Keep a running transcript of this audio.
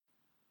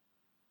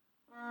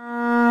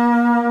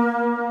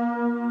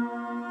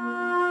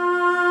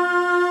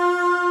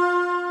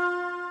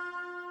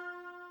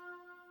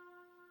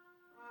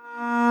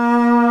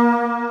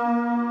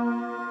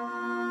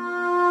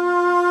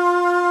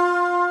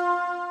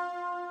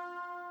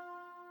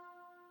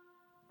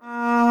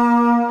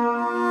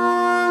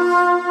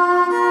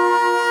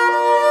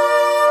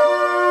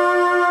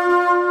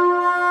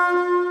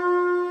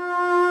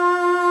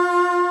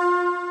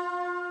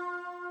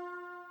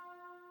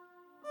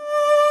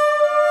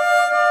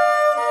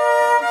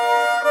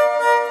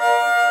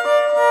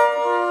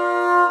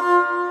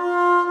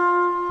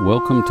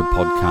Welcome to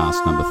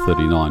podcast number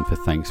 39 for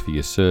Thanks for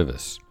Your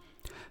Service.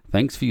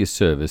 Thanks for Your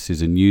Service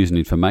is a news and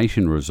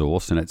information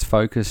resource, and its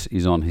focus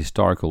is on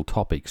historical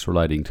topics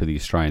relating to the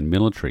Australian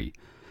military.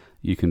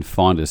 You can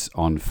find us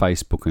on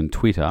Facebook and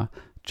Twitter.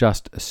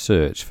 Just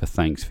search for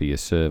Thanks for Your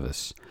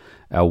Service.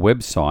 Our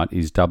website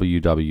is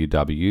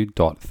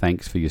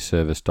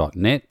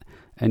www.thanksforyourservice.net,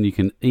 and you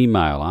can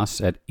email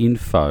us at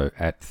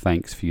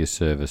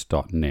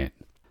info@thanksforyourservice.net.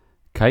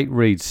 Kate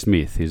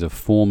Reid-Smith is a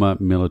former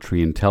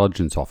military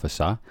intelligence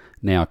officer,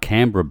 now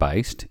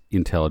Canberra-based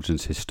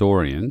intelligence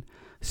historian,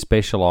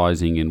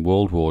 specialising in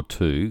World War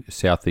II,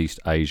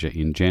 Southeast Asia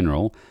in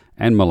general,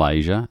 and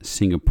Malaysia,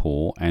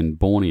 Singapore and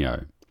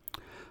Borneo.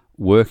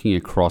 Working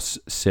across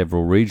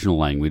several regional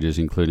languages,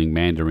 including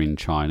Mandarin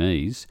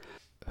Chinese,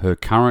 her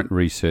current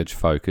research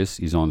focus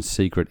is on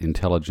Secret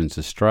Intelligence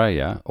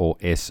Australia, or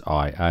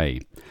SIA,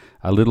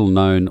 a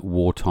little-known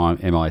wartime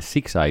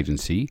MI6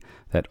 agency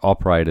that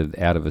operated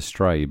out of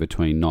Australia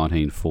between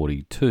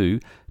 1942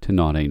 to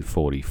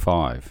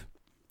 1945.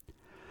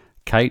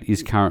 Kate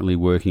is currently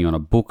working on a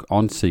book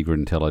on Secret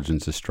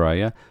Intelligence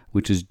Australia,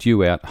 which is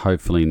due out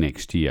hopefully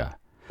next year.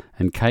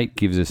 And Kate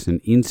gives us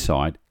an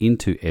insight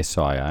into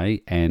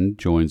SIA and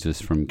joins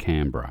us from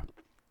Canberra.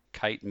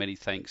 Kate, many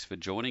thanks for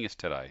joining us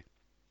today.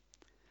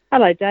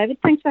 Hello, David.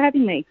 Thanks for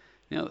having me.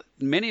 Now,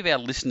 many of our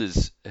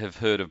listeners have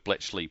heard of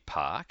Bletchley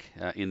Park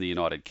in the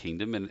United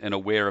Kingdom and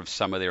aware of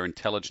some of their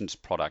intelligence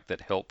product that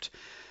helped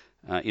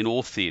in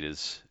all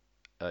theatres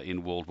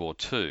in World War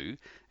II.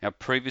 Now,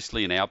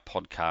 previously in our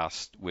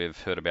podcast, we've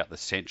heard about the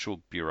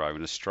Central Bureau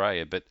in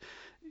Australia, but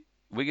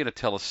we're going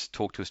to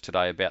talk to us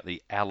today about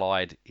the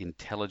Allied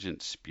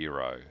Intelligence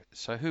Bureau.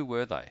 So who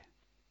were they?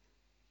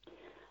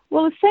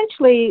 Well,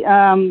 essentially,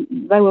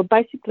 they were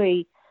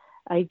basically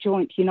a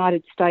joint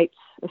United States,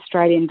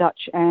 Australian,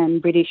 Dutch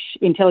and British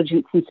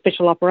intelligence and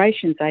special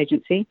operations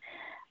agency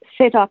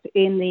set up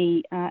in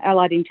the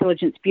Allied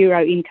Intelligence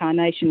Bureau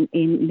incarnation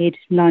in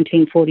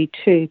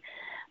mid-1942.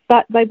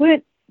 But they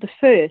weren't the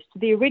first.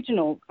 The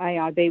original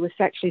AIB was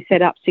actually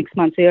set up 6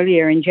 months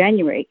earlier in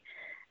January,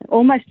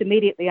 almost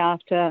immediately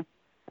after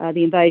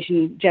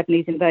the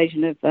Japanese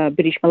invasion of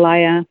British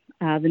Malaya,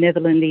 the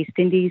Netherlands, East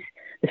Indies,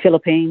 the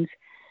Philippines.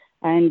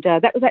 And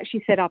that was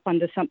actually set up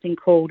under something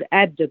called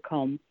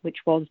ADDCOM,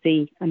 which was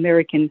the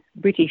American,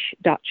 British,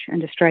 Dutch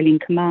and Australian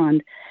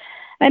command.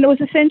 And it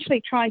was essentially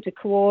trying to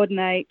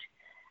coordinate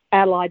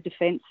Allied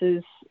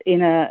defences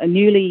in a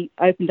newly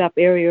opened up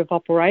area of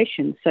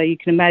operations. So you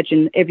can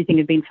imagine everything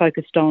had been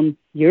focused on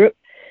Europe,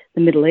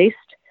 the Middle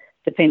East,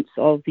 defence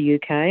of the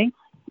UK,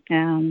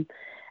 and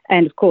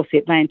of course the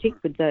Atlantic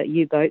with the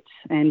U-boats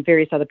and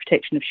various other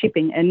protection of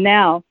shipping. And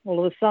now, all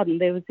of a sudden,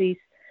 there was these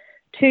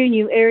two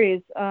new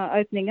areas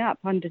opening up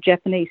under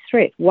Japanese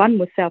threat. One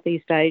was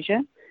Southeast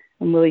Asia,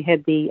 and where we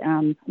had the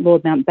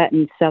Lord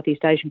Mountbatten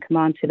Southeast Asian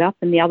Command set up,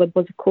 and the other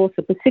was, of course,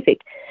 the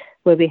Pacific,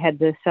 where we had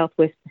the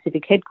Southwest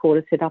Pacific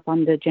Headquarters set up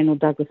under General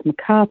Douglas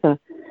MacArthur.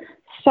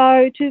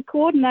 So to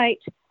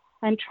coordinate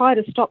and try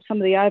to stop some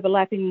of the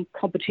overlapping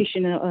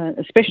competition,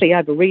 especially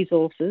over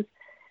resources,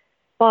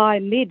 by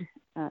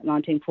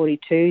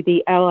mid-1942,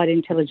 the Allied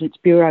Intelligence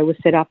Bureau was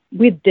set up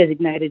with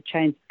designated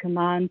chains of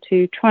command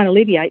to try and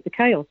alleviate the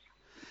chaos.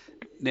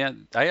 Now,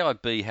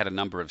 AIB had a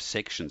number of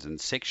sections, and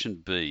Section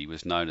B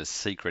was known as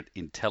Secret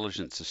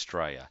Intelligence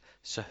Australia.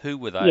 So who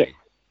were they? Yes.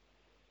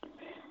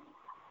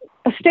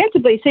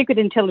 Ostensibly, Secret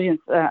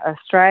Intelligence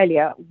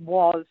Australia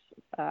was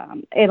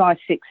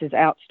MI6's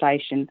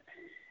outstation.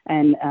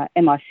 And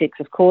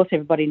MI6, of course,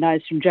 everybody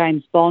knows from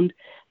James Bond.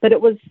 But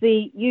it was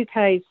the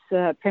UK's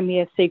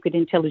premier secret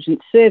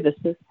intelligence service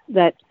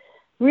that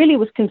really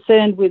was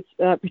concerned with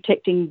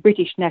protecting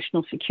British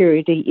national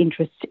security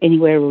interests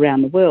anywhere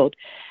around the world.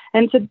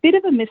 And it's a bit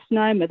of a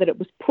misnomer that it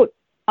was put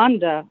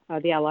under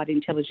the Allied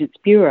Intelligence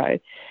Bureau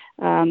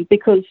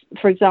because,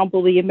 for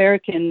example, the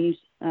Americans'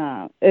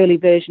 early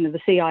version of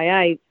the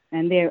CIA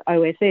and their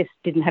OSS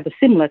didn't have a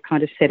similar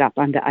kind of setup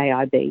under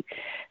AIB.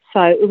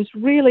 So it was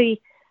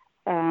really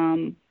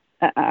a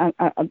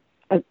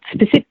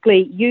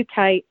specifically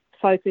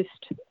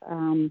UK-focused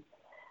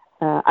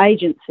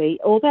agency,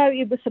 although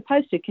it was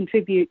supposed to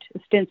contribute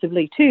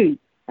ostensibly to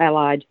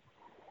Allied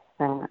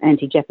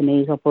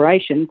anti-Japanese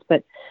operations.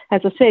 But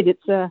as I said,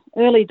 it's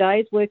early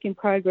days, work in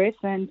progress,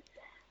 and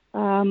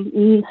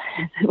I'm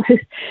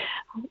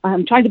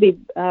trying to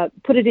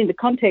put it into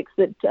context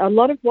that a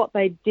lot of what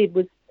they did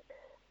was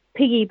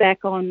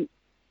piggyback on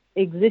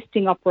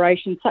existing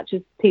operations such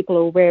as people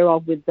are aware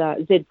of with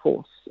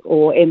Z-Force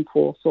or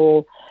M-Force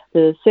or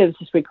the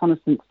Services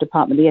Reconnaissance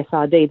Department, the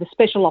SRD, the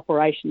Special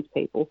Operations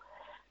people.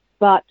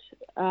 But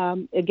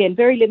again,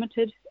 very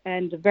limited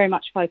and very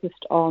much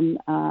focused on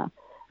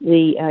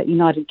the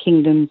United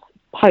Kingdom's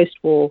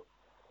post-war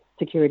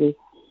security.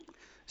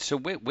 So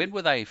when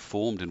were they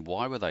formed and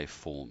why were they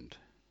formed?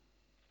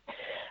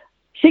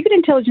 Secret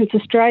Intelligence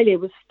Australia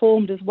was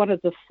formed as one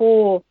of the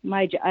four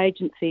major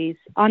agencies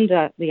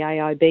under the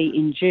AIB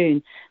in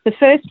June. The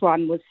first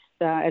one was,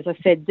 as I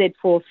said,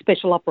 Z-Force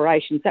Special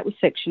Operations. That was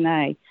Section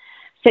A.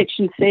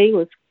 Section C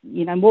was,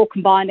 more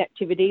combined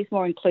activities,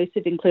 more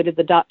inclusive, included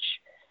the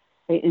Dutch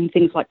in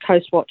things like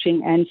coast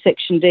watching, and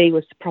Section D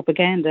was the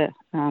propaganda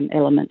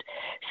element.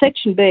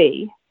 Section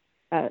B,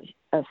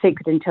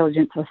 Secret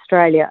Intelligence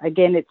Australia,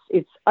 again,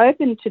 it's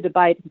open to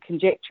debate and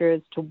conjecture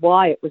as to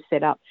why it was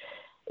set up.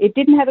 It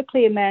didn't have a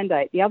clear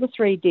mandate. The other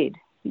three did.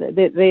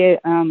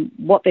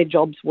 What their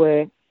jobs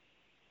were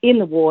in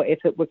the war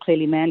effort were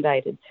clearly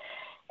mandated.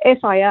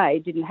 SIA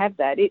didn't have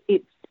that.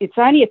 Its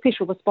only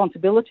official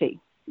responsibility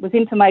was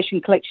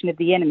information collection of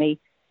the enemy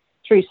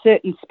through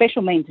certain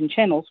special means and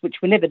channels, which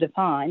were never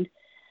defined.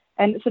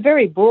 And it's a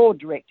very broad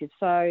directive.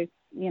 So,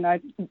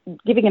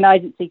 giving an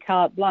agency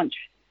carte blanche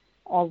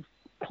of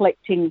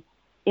collecting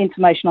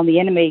information on the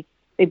enemy,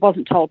 it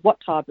wasn't told what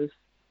type of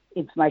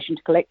information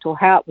to collect or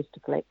how it was to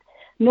collect,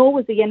 nor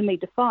was the enemy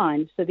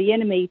defined. So the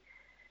enemy,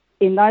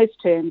 in those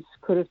terms,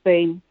 could have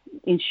been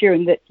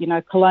ensuring that,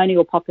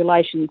 colonial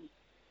populations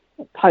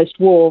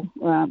post-war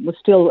were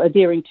still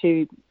adhering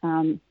to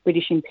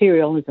British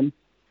imperialism.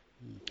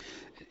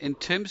 In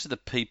terms of the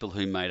people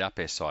who made up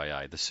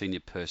SIA, the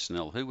senior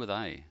personnel, who were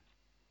they?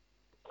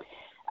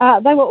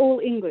 They were all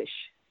English.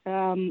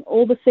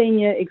 All the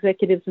senior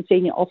executives and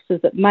senior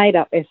officers that made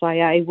up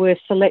SIA were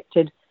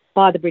selected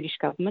by the British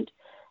government,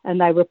 and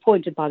they were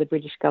appointed by the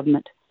British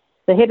government.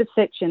 The head of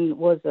section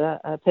was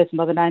a person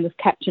by the name of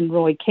Captain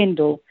Roy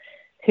Kendall,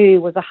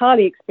 who was a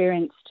highly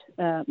experienced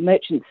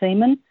merchant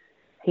seaman.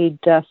 He'd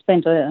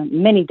spent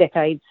many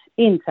decades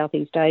in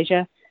Southeast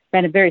Asia,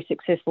 ran a very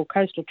successful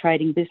coastal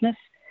trading business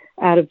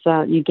out of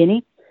New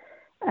Guinea.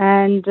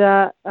 And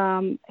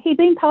he'd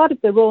been part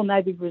of the Royal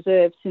Navy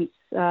Reserve since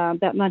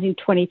about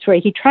 1923.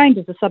 He trained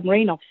as a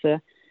submarine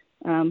officer,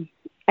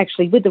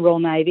 actually with the Royal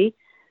Navy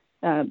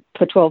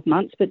for 12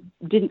 months, but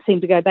didn't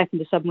seem to go back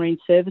into submarine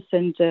service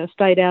and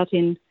stayed out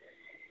in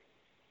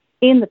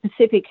the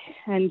Pacific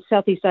and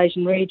Southeast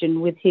Asian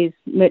region with his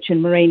merchant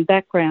marine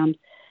background.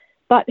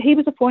 But he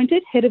was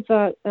appointed head of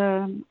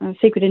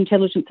Secret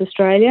Intelligence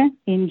Australia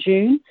in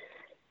June.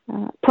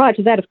 Prior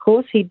to that, of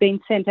course, he'd been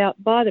sent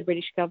out by the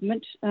British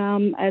government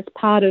as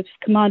part of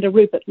Commander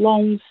Rupert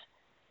Long's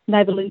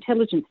Naval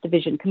Intelligence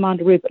Division,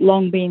 Commander Rupert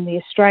Long being the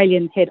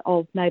Australian head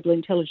of Naval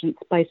Intelligence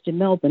based in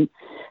Melbourne.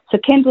 So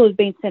Kendall had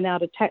been sent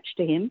out attached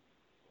to him.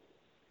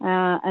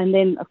 And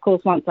then, of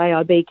course, once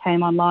AIB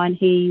came online,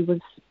 he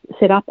was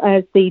set up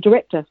as the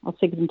Director of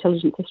Secret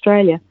Intelligence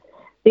Australia.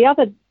 The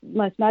other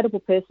most notable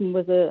person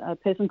was a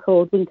person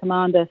called Wing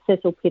Commander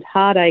Cecil Pitt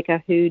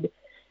Hardacre, who'd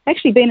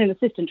actually been an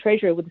assistant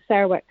treasurer with the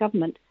Sarawak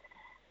government.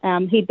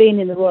 He'd been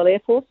in the Royal Air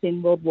Force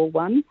in World War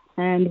I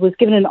and was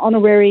given an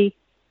honorary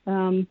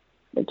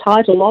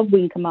title of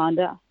Wing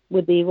Commander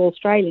with the Royal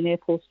Australian Air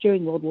Force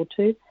during World War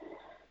II.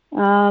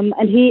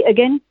 And he,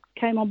 again,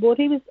 came on board.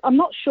 I'm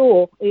not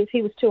sure if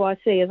he was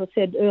 2IC, as I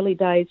said, early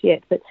days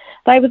yet, but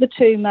they were the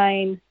two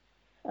main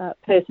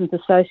persons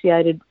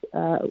associated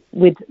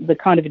with the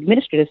kind of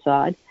administrative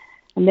side.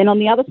 And then on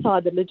the other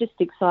side, the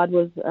logistics side,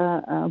 was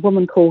a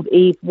woman called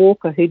Eve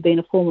Walker, who'd been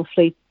a former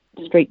Fleet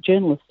Street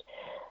journalist.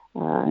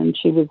 And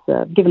she was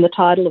given the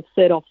title of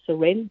Third Officer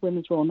Wren,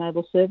 Women's Royal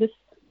Naval Service.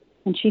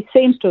 And she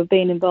seems to have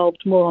been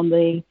involved more on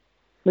the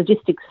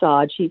logistics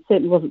side. She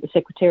certainly wasn't the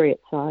secretariat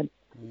side.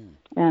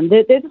 And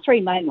they're the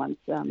three main ones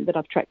that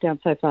I've tracked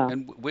down so far.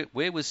 And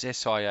where was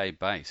SIA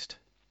based?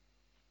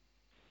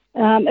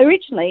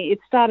 Originally, it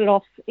started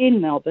off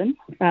in Melbourne,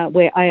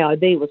 where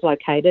AIB was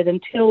located,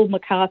 until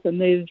MacArthur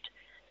moved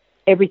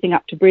everything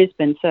up to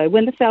Brisbane. So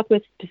when the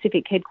Southwest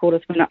Pacific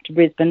headquarters went up to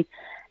Brisbane,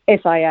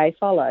 SIA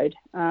followed.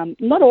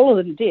 Not all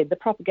of them did. The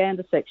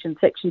propaganda section,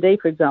 Section D,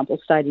 for example,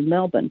 stayed in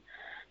Melbourne.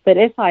 But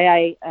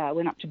SIA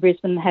went up to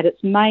Brisbane and had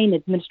its main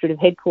administrative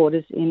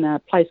headquarters in a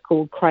place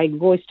called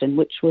Craig Royston,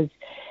 which was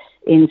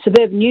in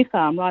suburban New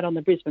Farm, right on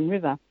the Brisbane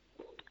River.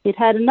 It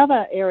had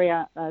another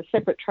area, a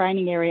separate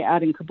training area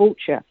out in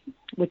Caboolture,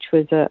 which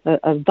was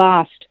a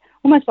vast,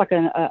 almost like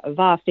a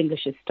vast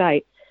English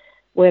estate,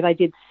 where they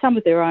did some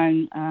of their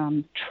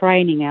own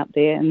training out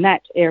there, and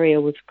that area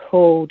was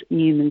called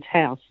Newman's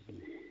House.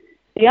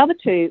 The other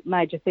two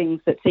major things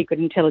that Secret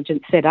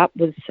Intelligence set up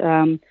was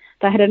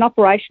they had an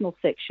operational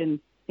section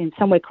in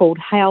somewhere called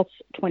House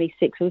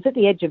 26. It was at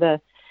the edge of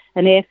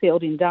an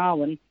airfield in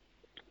Darwin,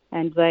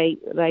 and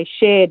they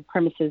shared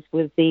premises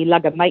with the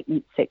Lugger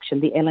Maintenance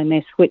Section, the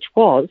LMS, which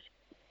was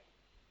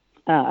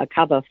a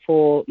cover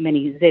for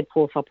many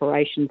Z-Force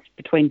operations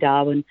between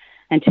Darwin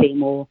and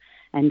Timor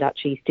and Dutch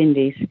East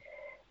Indies.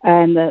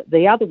 And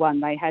the other one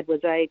they had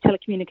was a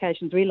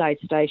telecommunications relay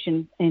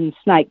station in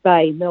Snake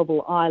Bay,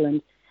 Melville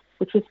Island,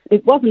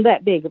 it wasn't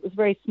that big. It was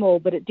very small,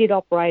 but it did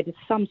operate as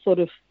some sort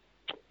of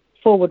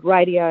forward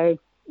radio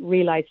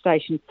relay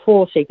station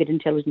for Secret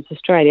Intelligence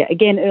Australia.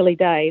 Again, early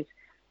days,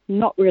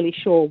 not really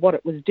sure what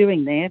it was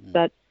doing there,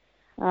 but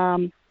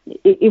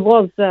it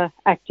was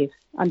active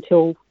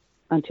until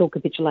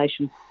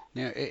capitulation.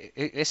 Now,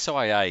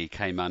 SIA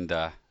came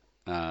under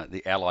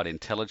the Allied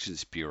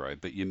Intelligence Bureau,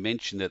 but you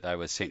mentioned that they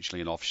were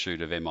essentially an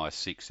offshoot of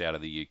MI6 out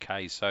of the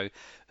UK. So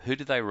who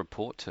did they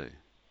report to?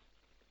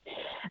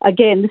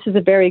 Again, this is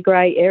a very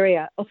grey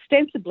area.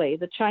 Ostensibly,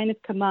 the chain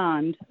of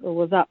command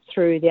was up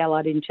through the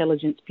Allied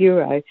Intelligence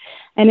Bureau.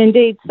 And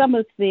indeed, some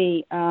of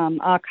the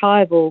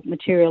archival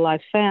material I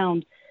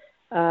found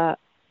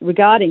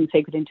regarding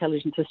Secret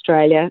Intelligence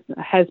Australia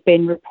has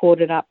been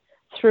reported up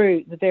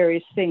through the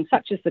various things,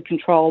 such as the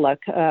controller,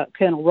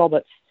 Colonel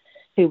Roberts,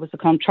 who was the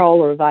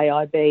controller of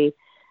AIB.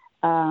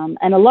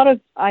 And a lot of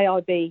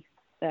AIB,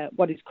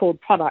 what is called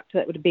product,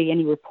 that would be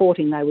any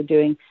reporting they were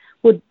doing,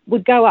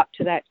 would go up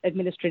to that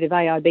administrative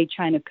AIB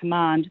chain of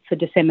command for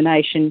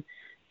dissemination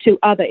to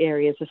other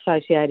areas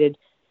associated,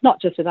 not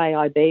just with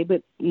AIB,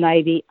 but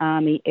Navy,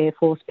 Army, Air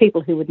Force,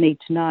 people who would need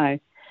to know.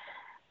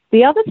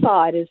 The other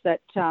side is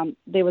that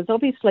there was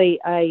obviously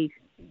a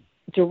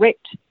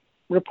direct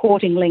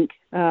reporting link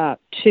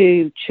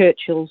to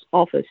Churchill's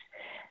office,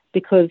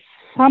 because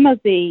some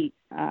of the,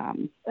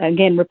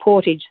 again,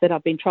 reportage that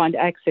I've been trying to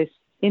access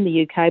in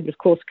the UK, but of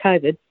course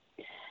COVID,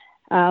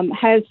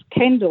 has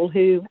Kendall,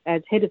 who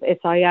as head of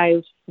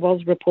SIA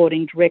was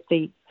reporting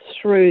directly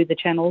through the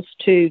channels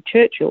to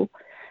Churchill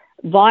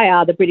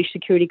via the British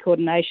Security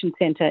Coordination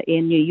Centre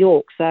in New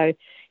York. So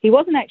he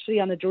wasn't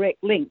actually on a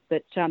direct link,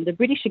 but the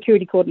British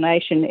Security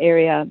Coordination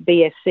Area,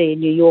 BSC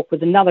in New York,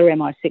 was another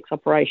MI6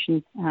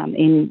 operation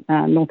in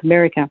North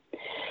America.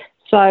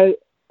 So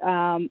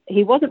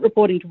he wasn't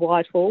reporting to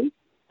Whitehall.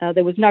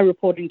 There was no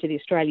reporting to the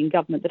Australian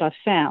government that I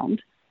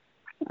found.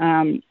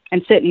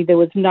 And certainly there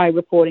was no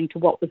reporting to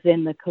what was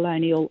then the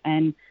colonial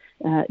and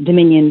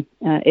Dominion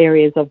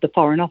areas of the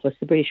Foreign Office,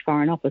 the British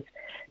Foreign Office.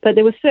 But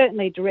there were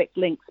certainly direct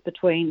links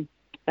between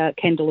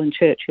Kendall and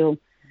Churchill.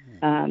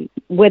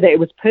 Whether it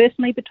was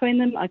personally between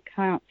them, I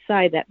can't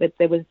say that, but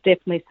there was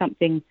definitely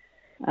something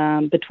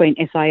between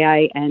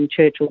SIA and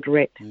Churchill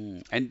direct.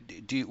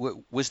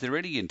 And was there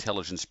any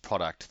intelligence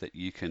product that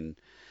you can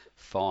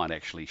find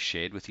actually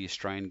shared with the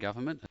Australian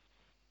government?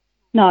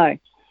 No,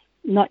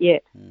 not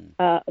yet.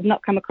 I've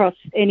not come across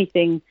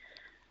anything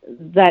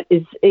that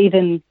is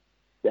even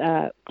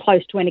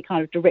close to any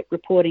kind of direct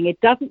reporting.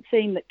 It doesn't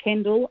seem that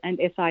Kendall and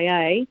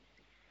SIA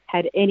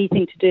had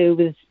anything to do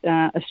with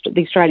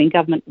the Australian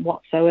government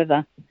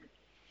whatsoever.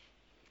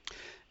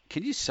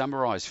 Can you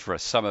summarise for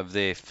us some of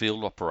their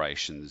field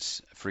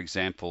operations? For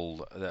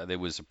example, there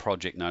was a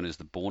project known as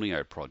the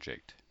Borneo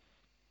Project.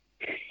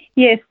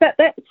 Yes,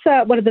 that's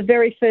one of the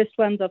very first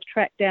ones I've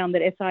tracked down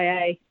that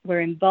SIA were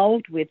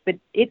involved with, but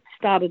it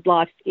started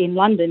life in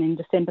London in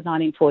December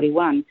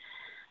 1941.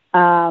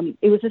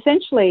 It was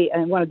essentially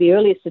one of the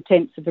earliest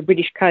attempts of a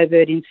British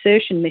covert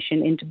insertion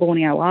mission into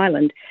Borneo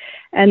Island,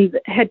 and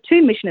had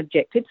two mission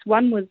objectives.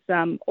 One was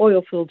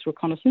oil fields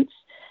reconnaissance,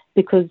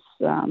 because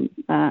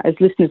as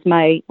listeners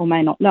may or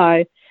may not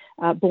know,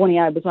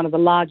 Borneo was one of the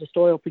largest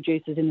oil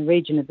producers in the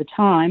region at the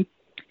time.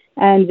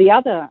 And the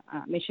other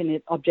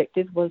mission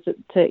objective was that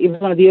it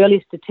was one of the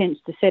earliest attempts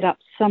to set up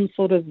some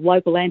sort of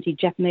local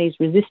anti-Japanese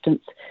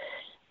resistance.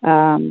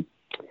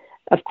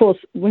 Of course,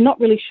 we're not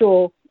really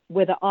sure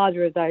whether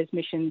either of those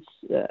missions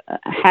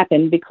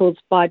happened, because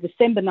by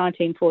December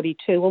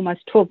 1942,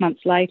 almost 12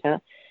 months later,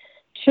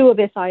 two of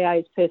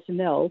SIA's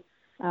personnel,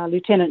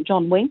 Lieutenant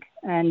John Wink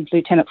and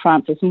Lieutenant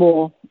Francis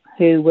Moore,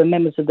 who were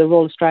members of the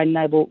Royal Australian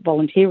Naval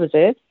Volunteer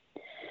Reserve,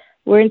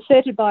 were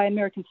inserted by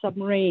American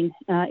submarine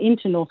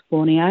into North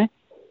Borneo.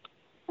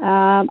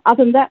 Other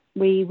than that,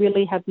 we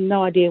really have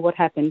no idea what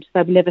happened.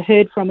 They've never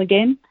heard from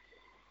again.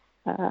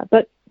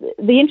 But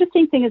the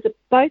interesting thing is that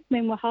both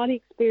men were highly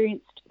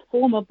experienced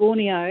former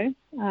Borneo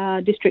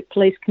District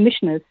Police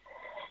Commissioners.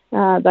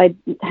 They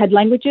had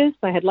languages,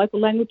 they had local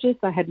languages,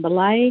 they had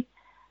Malay,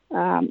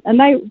 and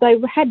they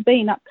had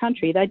been up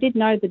country. They did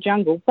know the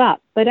jungle, but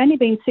they'd only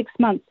been 6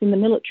 months in the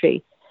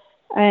military.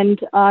 And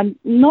I'm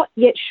not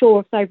yet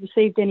sure if they've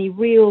received any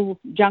real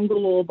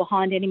jungle or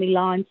behind enemy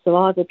lines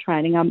survival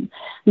training. I'm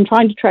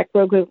trying to track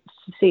progress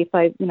to see if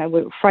they,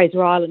 were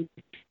Fraser Island,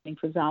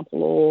 for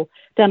example, or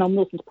down on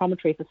Wilson's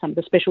Promontory for some of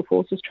the Special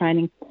Forces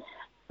training.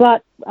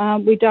 But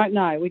we don't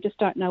know. We just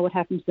don't know what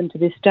happened to them to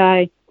this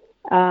day.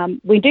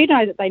 We do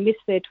know that they missed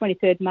their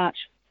 23rd March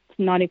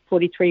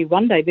 1943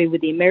 rendezvous with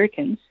the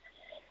Americans,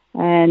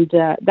 and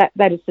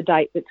that is the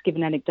date that's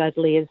given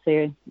anecdotally as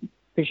their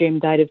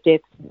presumed date of death,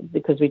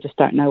 because we just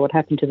don't know what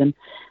happened to them.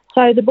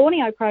 So the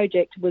Borneo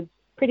project was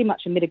pretty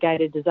much a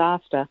mitigated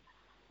disaster,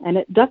 and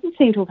it doesn't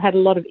seem to have had a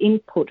lot of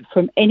input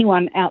from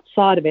anyone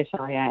outside of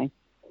SIA,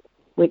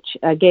 which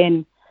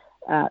again,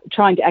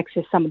 trying to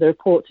access some of the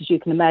reports, as you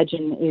can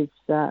imagine, is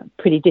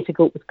pretty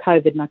difficult with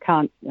COVID, and I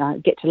can't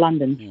get to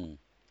London.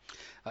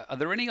 Are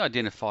there any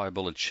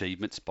identifiable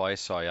achievements by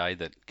SIA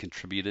that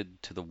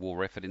contributed to the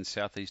war effort in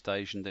Southeast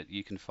Asia that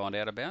you can find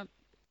out about?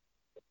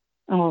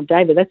 Oh,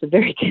 David, that's a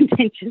very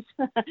contentious.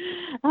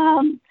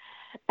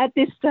 At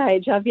this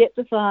stage, I've yet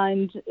to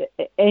find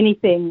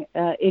anything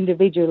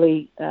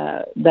individually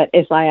that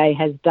SIA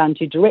has done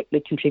to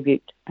directly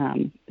contribute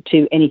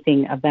to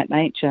anything of that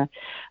nature.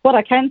 What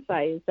I can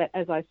say is that,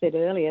 as I said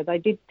earlier, they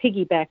did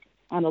piggyback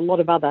on a lot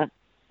of other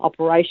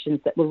operations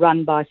that were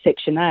run by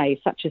Section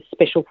A, such as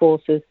Special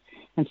Forces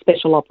and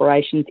Special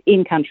Operations,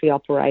 in-country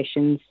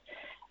operations.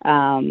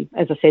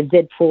 As I said,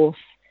 Z-Force.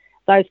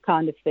 those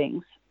kind of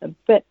things.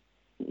 But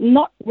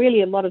not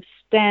really a lot of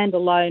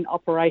standalone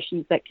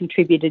operations that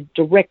contributed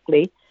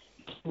directly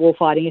to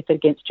warfighting effort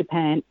against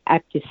Japan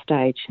at this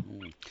stage.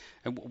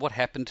 And what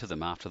happened to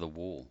them after the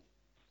war?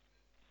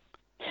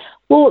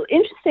 Well,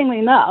 interestingly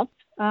enough,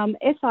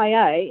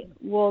 SIA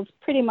was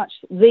pretty much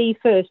the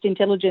first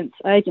intelligence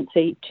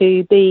agency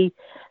to be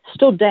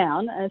stood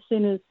down as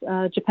soon as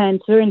Japan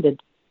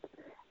surrendered.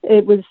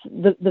 It was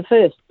the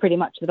first, pretty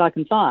much, that I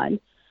can find.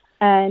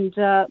 And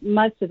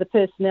most of the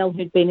personnel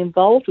who'd been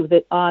involved with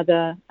it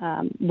either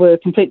were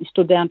completely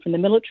stood down from the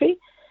military.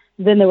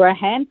 Then there were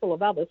a handful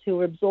of others who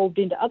were absorbed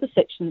into other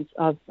sections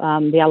of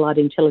the Allied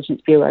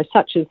Intelligence Bureau,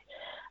 such as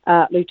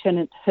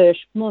Lieutenant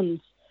Hirsch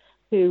Munz,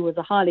 who was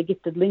a highly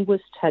gifted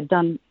linguist, had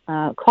done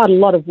quite a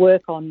lot of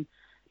work on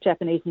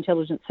Japanese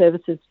intelligence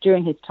services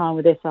during his time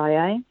with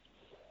SIA.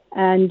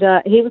 And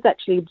he was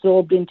actually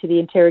absorbed into the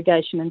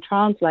interrogation and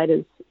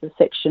translators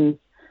section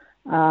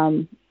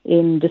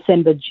in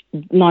December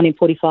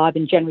 1945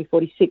 and January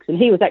 46. And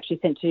he was actually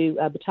sent to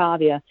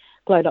Batavia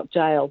Glodok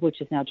Jail,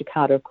 which is now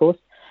Jakarta, of course,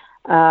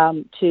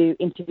 to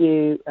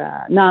interview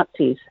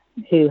Nazis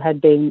who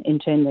had been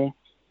interned there.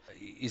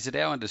 Is it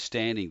our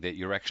understanding that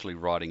you're actually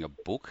writing a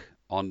book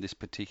on this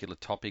particular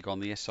topic on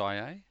the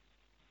SIA?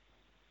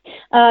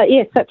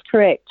 Yes, that's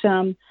correct.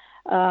 I'm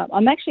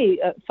actually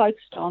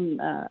focused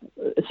on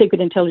Secret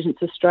Intelligence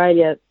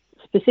Australia,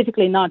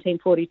 specifically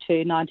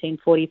 1942,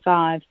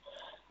 1945.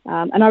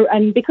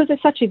 And because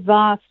there's such a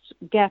vast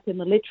gap in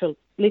the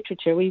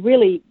literature, we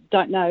really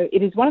don't know.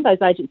 It is one of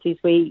those agencies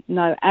we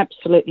know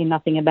absolutely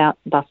nothing about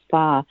thus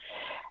far.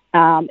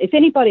 If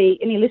any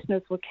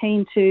listeners were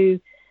keen to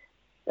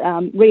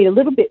read a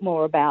little bit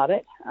more about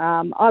it,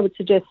 I would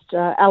suggest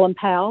Alan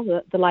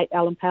Powell, the late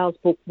Alan Powell's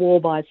book,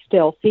 War by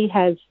Stealth. He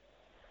has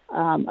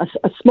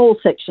a small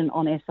section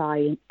on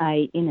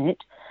SIA in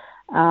it.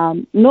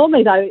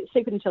 Normally, though,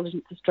 Secret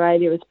Intelligence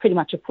Australia is pretty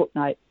much a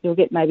footnote. You'll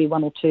get maybe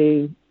one or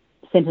two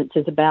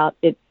sentences about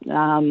it,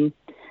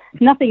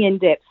 nothing in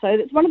depth. So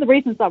that's one of the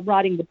reasons I'm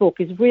writing the book,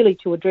 is really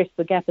to address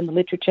the gap in the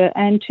literature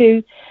and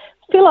to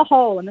fill a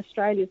hole in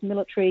Australia's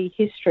military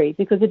history,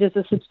 because it is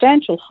a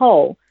substantial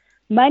hole,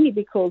 mainly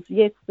because,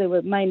 yes, there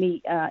were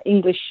mainly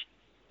English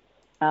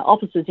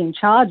officers in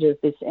charge of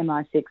this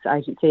MI6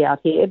 agency out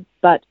here,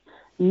 but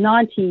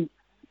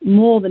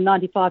more than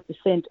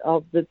 95%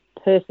 of the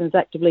persons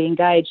actively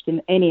engaged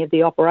in any of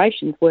the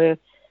operations were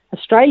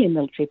Australian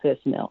military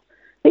personnel.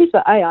 These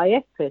were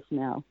AIF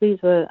personnel. These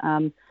were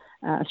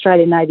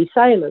Australian Navy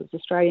sailors,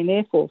 Australian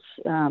Air Force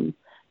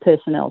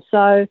personnel.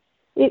 So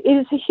it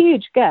is a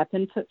huge gap,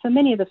 and for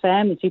many of the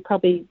families, you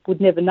probably would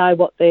never know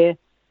what their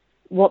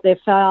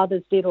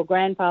fathers did or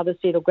grandfathers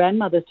did or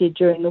grandmothers did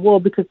during the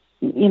war, because,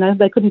 you know,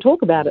 they couldn't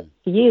talk about it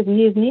for years and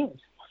years and years.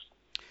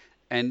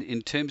 And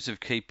in terms of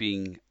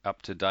keeping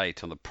up to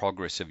date on the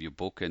progress of your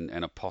book and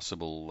a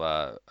possible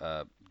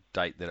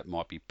date that it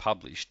might be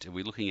published, are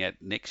we looking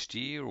at next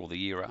year or the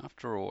year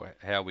after, or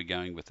how are we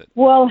going with it?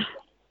 Well,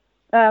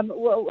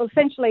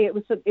 essentially, it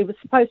was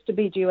supposed to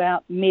be due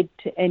out mid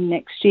to end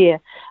next year.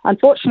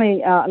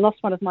 Unfortunately, I lost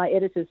one of my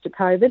editors to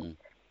COVID,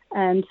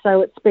 and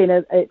so it's been,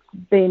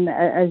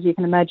 as you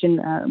can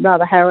imagine,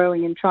 rather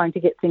harrowing in trying to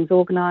get things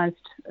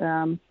organised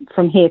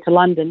from here to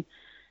London.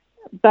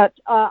 But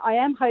I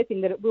am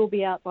hoping that it will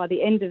be out by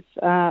the end of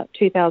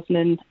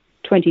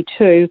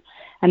 2022,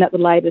 and at the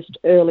latest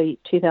early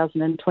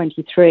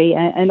 2023.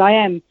 And I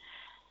am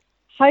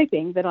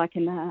hoping that I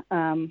can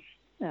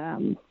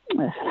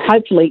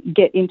hopefully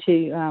get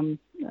into,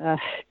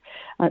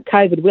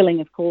 COVID willing,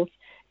 of course,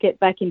 get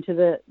back into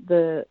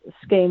the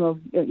scheme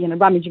of, you know,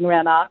 rummaging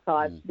around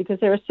archives,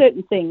 because there are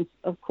certain things,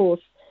 of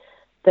course,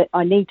 that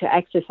I need to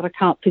access that I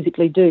can't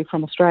physically do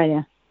from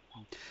Australia.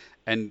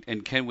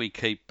 And can we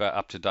keep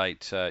up to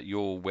date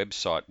your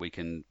website? We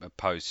can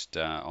post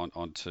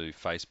onto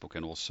Facebook,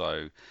 and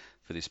also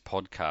for this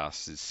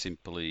podcast is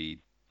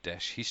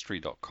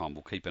simply-history.com.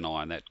 We'll keep an eye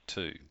on that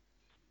too.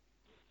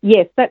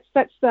 Yes, that's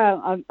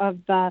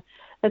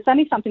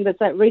only something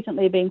that's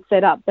recently been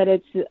set up, but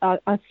it's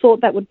I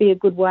thought that would be a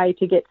good way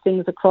to get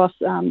things across,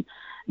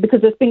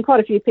 because there's been quite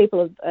a few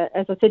people,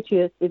 as I said to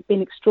you, it's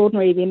been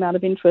extraordinary the amount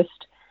of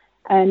interest,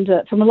 and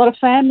from a lot of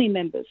family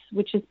members,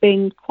 which has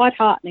been quite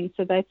heartening.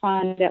 So they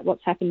find out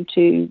what's happened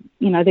to,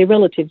 you know, their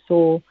relatives,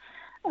 or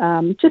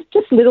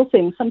just little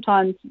things.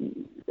 Sometimes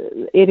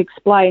it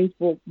explains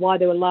why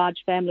there were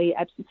large family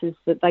absences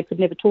that they could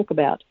never talk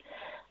about.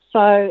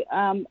 So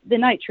the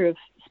nature of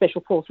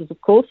special forces,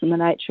 of course, and the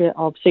nature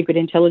of secret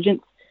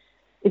intelligence,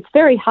 it's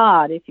very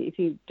hard if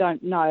you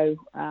don't know,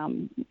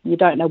 you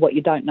don't know what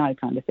you don't know,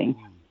 kind of thing.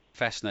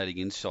 Fascinating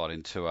insight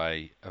into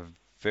a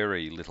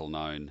very little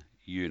known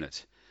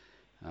unit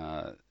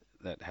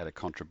that had a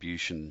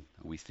contribution,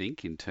 we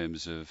think, in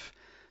terms of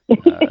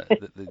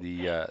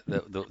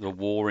the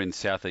war in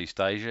Southeast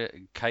Asia.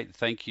 Kate,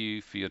 thank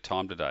you for your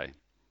time today.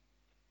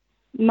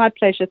 My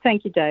pleasure.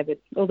 Thank you, David.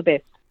 All the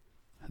best.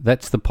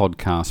 That's the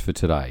podcast for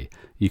today.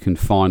 You can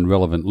find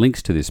relevant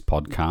links to this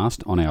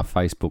podcast on our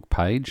Facebook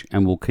page,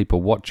 and we'll keep a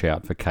watch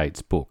out for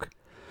Kate's book.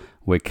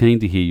 We're keen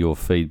to hear your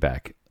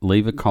feedback.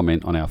 leave a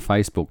comment on our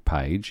Facebook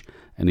page,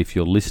 and if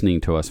you're listening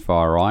to us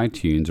via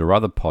iTunes or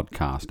other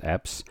podcast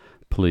apps,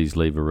 please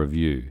leave a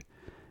review.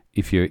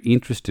 If you're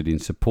interested in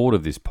support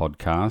of this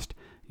podcast,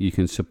 you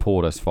can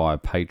support us via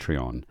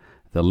Patreon.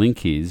 The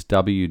link is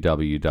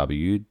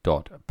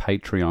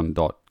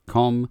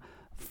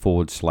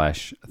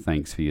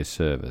www.patreon.com/thanks for your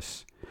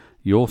service.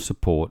 Your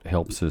support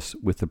helps us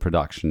with the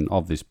production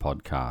of this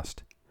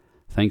podcast.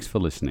 Thanks for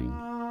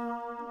listening.